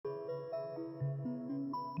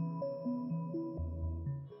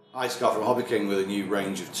Hi, Scott from HobbyKing with a new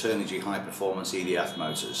range of Turnigy high performance EDF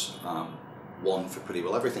motors. One for pretty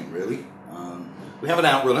well everything really. We have an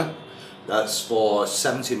Outrunner that's for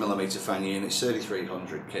 70mm fan units,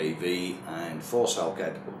 3300 kV and 4-cell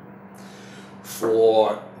capable.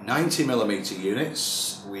 For 90mm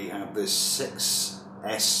units we have this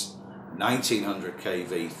 6S 1900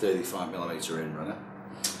 kV 35mm Inrunner.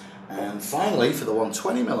 And finally, for the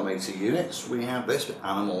 120mm units, we have this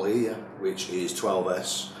animal here, which is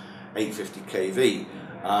 12S 850 kV.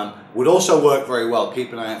 Would also work very well.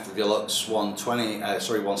 Keep an eye out for the deluxe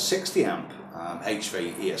 160 amp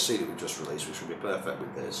HV ESC that we just released, which would be perfect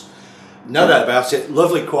with this. No doubt about it.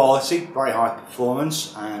 Lovely quality, very high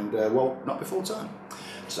performance, and well, not before time.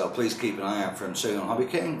 So please keep an eye out for them soon on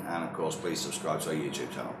HobbyKing, and of course, please subscribe to our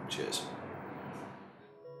YouTube channel. Cheers.